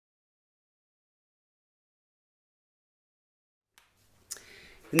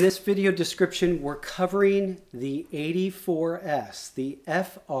In this video description, we're covering the 84S, the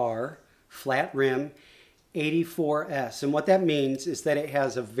FR flat rim 84S. And what that means is that it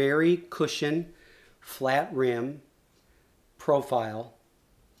has a very cushion flat rim profile.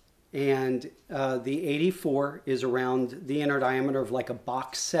 And the 84 is around the inner diameter of like a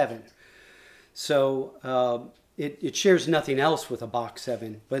box 7. So it shares nothing else with a box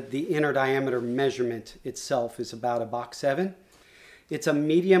 7, but the inner diameter measurement itself is about a box 7. It's a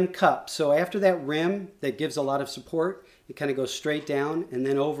medium cup, so after that rim that gives a lot of support, it kind of goes straight down and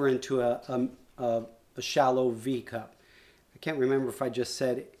then over into a shallow V cup. I can't remember if I just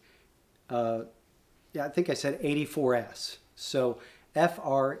said, yeah, I think I said 84S. So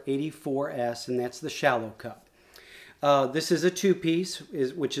FR84S, and that's the shallow cup. This is a two-piece,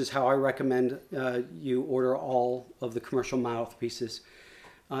 which is how I recommend you order all of the commercial mouthpieces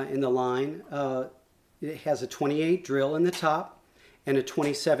in the line. It has a 28 drill in the top and a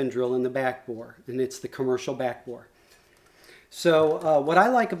 27 drill in the back bore, and it's the commercial back bore. So what I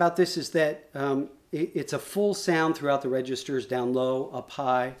like about this is that it's a full sound throughout the registers, down low, up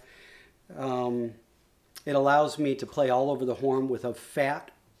high. It allows me to play all over the horn with a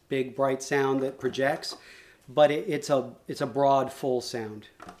fat, big, bright sound that projects, but it's a broad, full sound.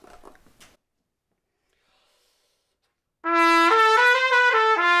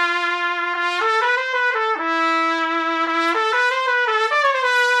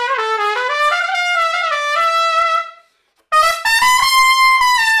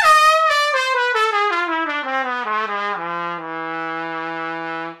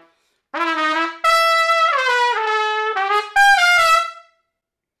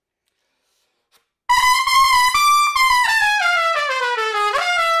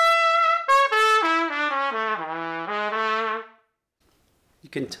 You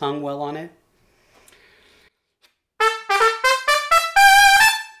can tongue well on it.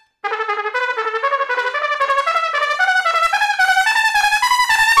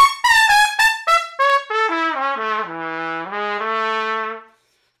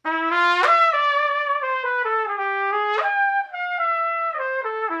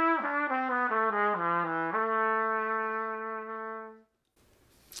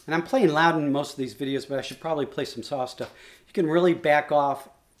 And I'm playing loud in most of these videos, but I should probably play some soft stuff. You can really back off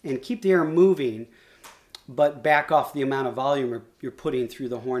and keep the air moving, but back off the amount of volume you're putting through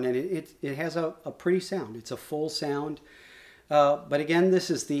the horn. And it has a pretty sound. It's a full sound. But again, this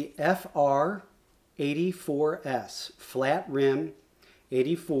is the FR84S, flat rim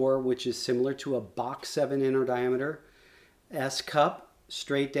 84, which is similar to a box 7 inner diameter, S cup,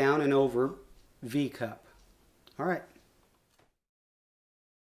 straight down and over, V cup. All right.